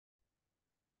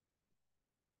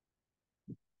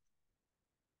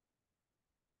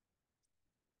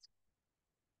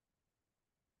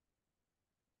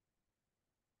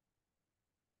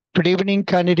Good evening,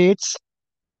 candidates.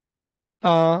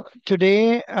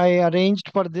 Today I arranged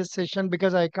for this session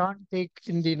because I can't take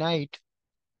in the night.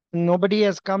 Nobody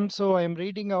has come, so I am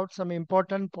reading out some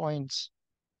important points.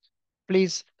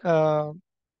 Please, wa-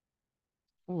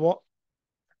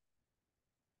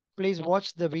 please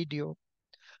watch the video.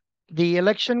 The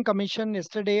Election Commission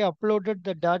yesterday uploaded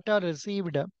the data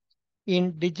received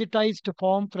in digitized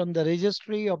form from the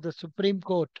registry of the Supreme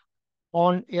Court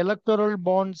on electoral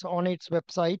bonds on its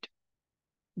website.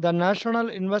 The National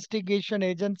Investigation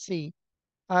Agency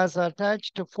has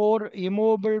attached four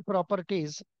immovable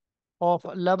properties of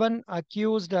 11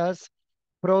 accused as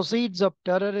proceeds of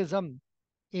terrorism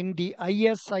in the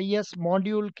ISIS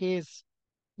module case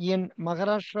in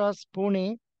Maharashtra's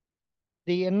Pune.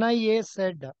 The NIA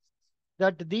said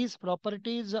that these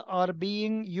properties are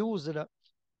being used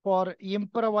for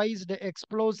improvised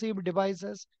explosive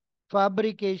devices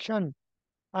fabrication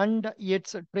and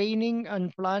its training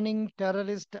and planning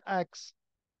terrorist acts.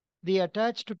 The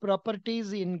attached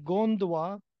properties in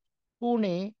Gondwa,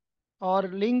 Pune are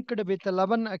linked with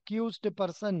 11 accused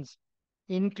persons,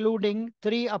 including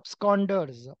three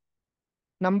absconders.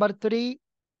 Number three,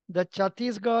 the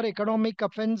Chhattisgarh Economic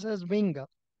Offences Wing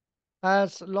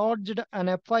has lodged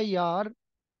an FIR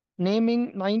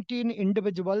naming 19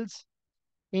 individuals,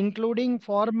 including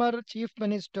former Chief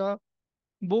Minister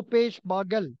Bhupesh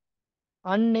Bagal,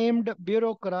 unnamed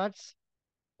bureaucrats,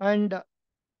 and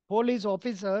police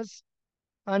officers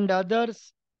and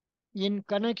others in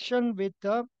connection with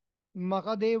the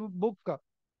Mahadev book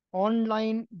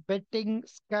online betting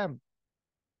scam.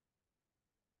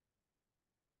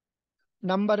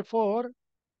 Number four,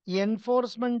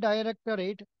 Enforcement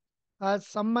Directorate has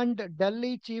summoned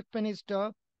Delhi Chief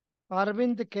Minister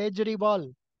Arvind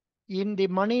Kejriwal in the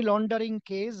money laundering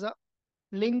case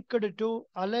linked to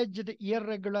alleged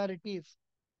irregularities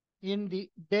in the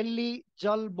Delhi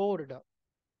Jal Board.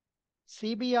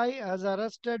 CBI has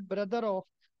arrested brother of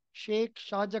Sheikh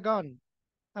Shahjahan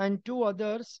and two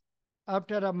others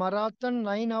after a marathon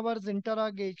 9 hours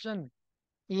interrogation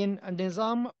in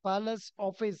Nizam Palace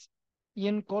office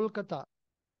in Kolkata.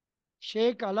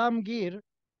 Sheikh Alamgir,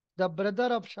 the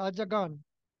brother of Shahjahan,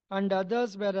 and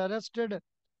others were arrested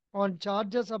on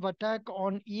charges of attack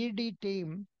on ED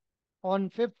team on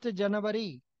 5th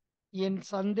January in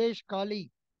Sandesh Kali.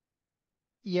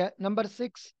 Number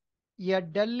 6. A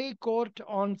Delhi court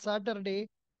on Saturday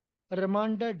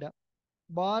remanded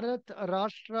Bharat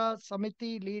Rashtra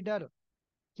Samiti leader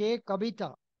K.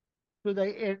 Kavita to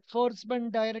the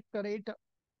Enforcement Directorate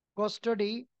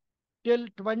custody till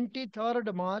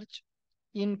 23rd March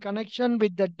in connection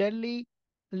with the Delhi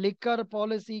liquor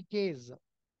policy case.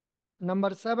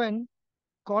 Number 7,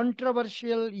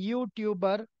 controversial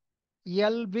YouTuber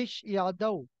Elvish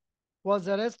Yadav was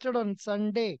arrested on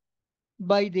Sunday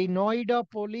by the Noida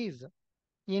police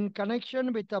in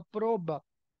connection with a probe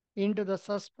into the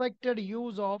suspected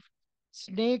use of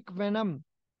snake venom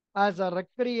as a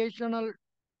recreational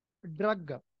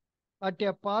drug at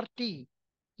a party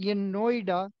in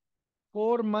Noida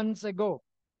 4 months ago.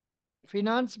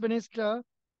 Finance Minister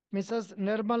Mrs.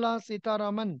 Nirmala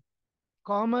Sitharaman,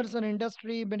 Commerce and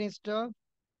Industry Minister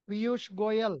Piyush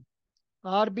Goyal,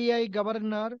 RBI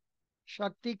Governor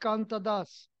Shaktikanta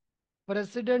Das,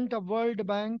 President of World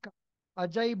Bank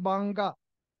Ajay Banga,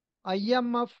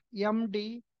 IMF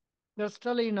MD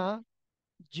Kristalina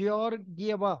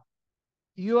Georgieva,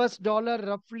 US dollar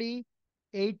roughly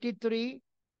 83,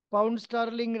 pound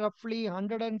sterling roughly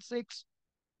 106,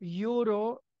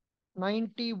 euro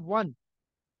 91.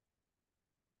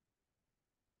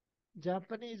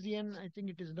 Japanese yen, I think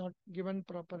it is not given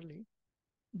properly.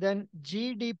 Then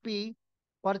GDP,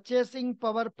 purchasing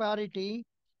power parity,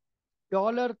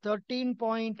 dollar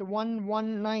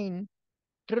 13.119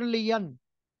 trillion.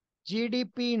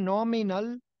 GDP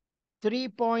nominal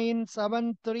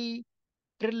 3.73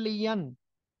 trillion.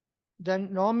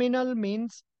 Then nominal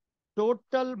means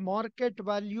total market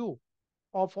value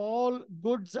of all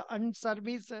goods and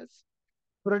services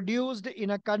produced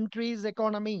in a country's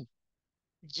economy.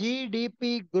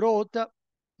 GDP growth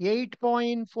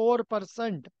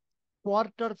 8.4%,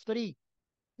 quarter 3.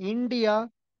 India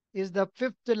is the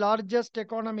fifth largest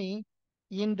economy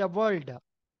in the world.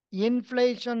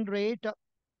 Inflation rate,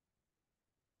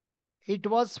 it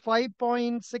was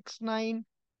 5.69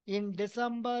 in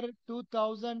December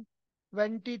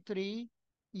 2023.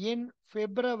 In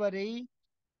February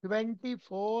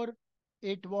 24,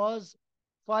 it was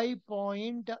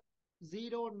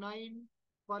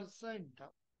 5.09%.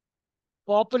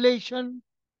 Population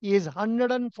is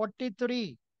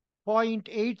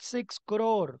 143.86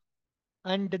 crore,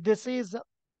 and this is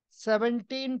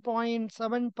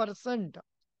 17.7%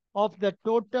 of the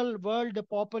total world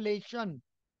population.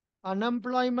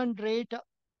 Unemployment rate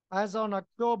as on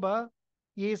October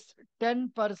is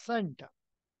 10%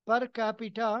 per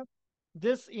capita.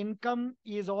 This income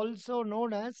is also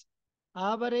known as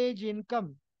average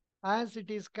income, as it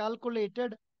is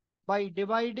calculated by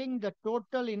dividing the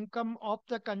total income of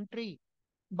the country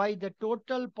by the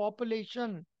total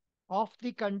population of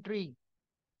the country.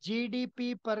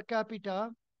 GDP per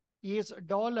capita is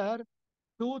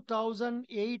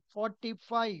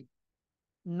 $2,845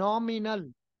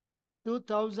 nominal.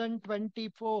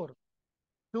 2024,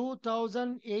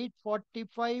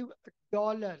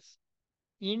 $2,845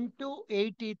 into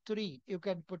 83, you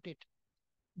can put it.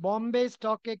 Bombay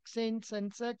Stock Exchange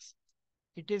Sensex,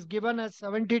 it is given as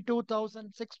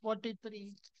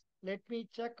 72,643. Let me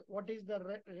check what is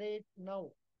the rate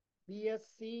now.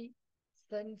 BSC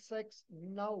Sensex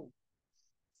now.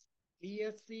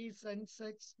 BSC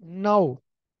Sensex now.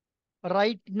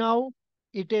 Right now,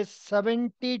 it is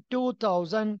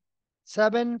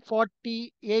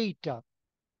 72,748.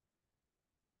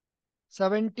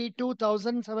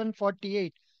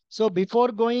 72,748. So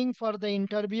before going for the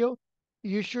interview,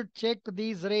 you should check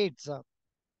these rates.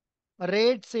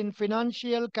 Rates in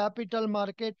financial capital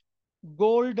market: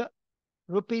 gold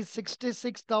rupees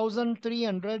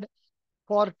 66,300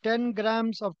 for 10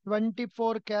 grams of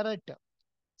 24 carat.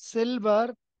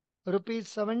 Silver rupees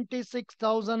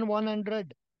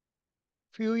 76,100.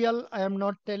 Fuel, I am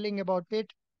not telling about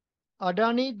it.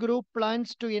 Adani Group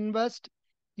plans to invest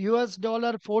US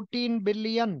dollar 14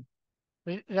 billion,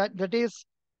 that is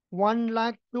 1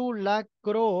 lakh 2 lakh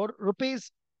crore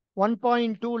rupees,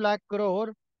 1.2 lakh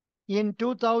crore in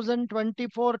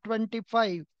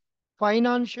 2024-25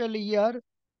 financial year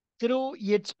through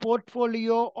its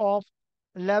portfolio of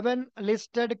 11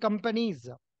 listed companies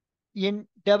in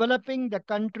developing the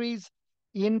country's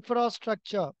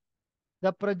infrastructure.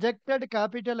 The projected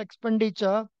capital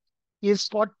expenditure is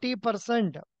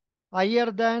 40%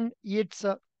 higher than its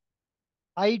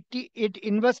it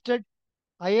invested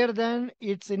higher than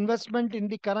its investment in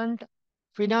the current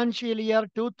financial year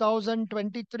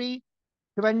 2023-24.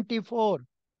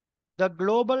 The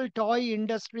global toy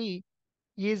industry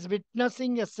is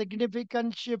witnessing a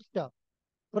significant shift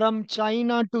from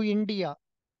China to India,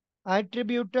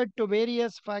 attributed to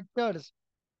various factors,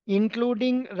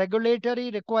 including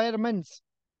regulatory requirements,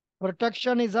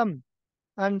 protectionism,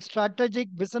 and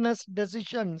strategic business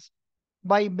decisions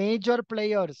by major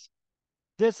players.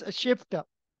 This shift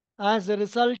has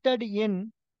resulted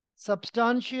in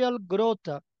substantial growth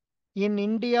in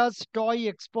India's toy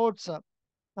exports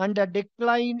and a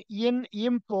decline in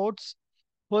imports,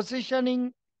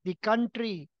 positioning the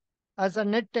country as a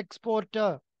net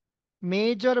exporter.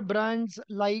 Major brands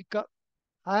like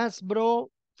Hasbro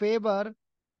favor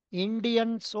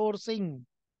Indian sourcing.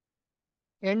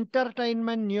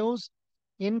 Entertainment news: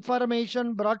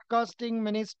 Information Broadcasting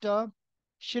Minister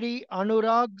Shri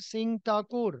Anurag Singh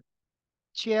Thakur,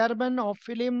 Chairman of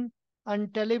Film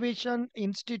and Television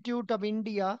Institute of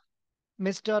India,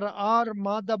 Mr. R.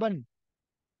 Madhavan,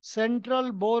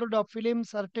 Central Board of Film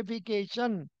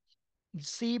Certification,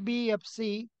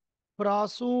 CBFC,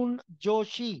 Prasoon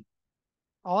Joshi,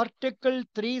 Article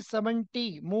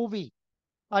 370 movie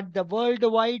at the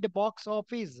worldwide box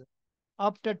office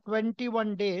after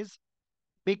 21 days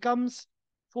becomes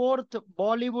fourth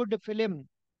Bollywood film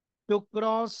to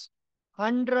cross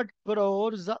 100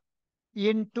 crores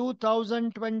in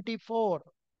 2024.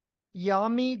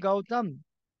 Yami Gautam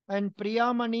and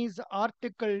Priyamani's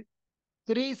Article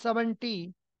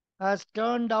 370 has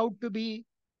turned out to be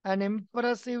an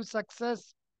impressive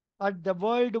success at the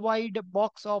worldwide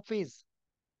box office.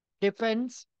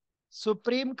 Defense: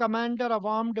 Supreme Commander of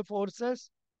Armed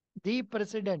Forces, the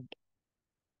President,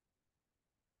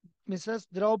 Mrs.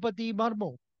 Draupadi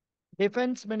Murmu.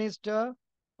 Defense Minister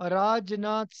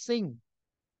Rajnath Singh.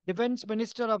 Defense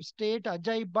Minister of State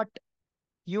Ajay Bhatt.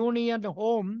 Union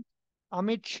Home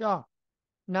Amit Shah.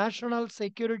 National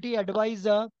Security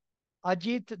Advisor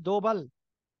Ajit Doval.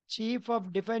 Chief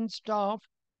of Defense Staff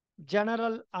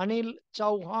General Anil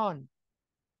Chauhan.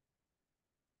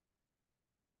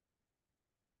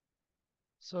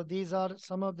 So these are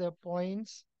some of the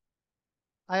points.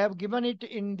 I have given it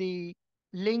in the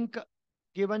link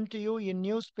given to you in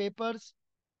newspapers.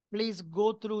 Please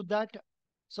go through that.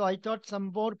 So I thought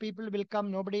some more people will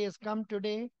come. Nobody has come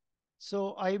today.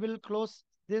 So I will close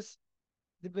this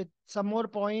with some more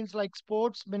points like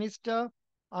Sports Minister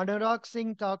Anurag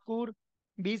Singh Thakur,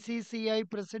 BCCI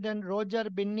President Roger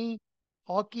Binney,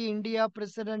 Hockey India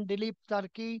President Dilip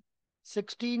Tarki,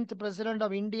 16th President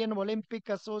of Indian Olympic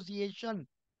Association,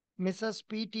 Mrs.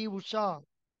 P.T. Usha,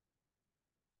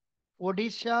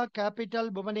 Odisha capital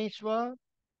Bhubaneswar,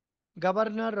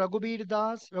 Governor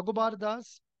Raghubar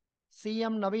Das,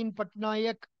 CM Naveen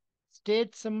Patnaik,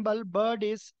 state symbol bird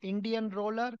is Indian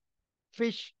roller,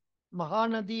 fish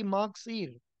Mahanadi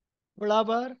Maksir,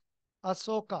 flower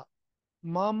Asoka,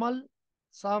 mammal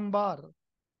Sambar,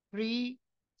 tree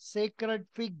sacred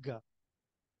fig.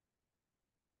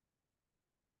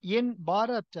 In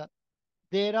Bharat,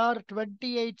 there are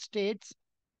 28 states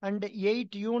and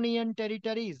 8 union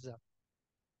territories.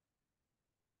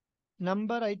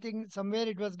 Number, I think somewhere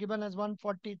it was given as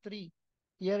 143.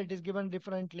 Here it is given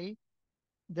differently.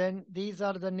 Then these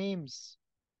are the names.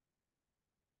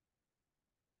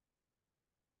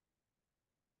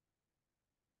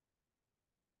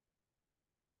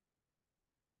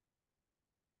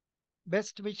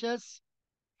 Best wishes.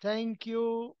 Thank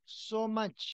you so much.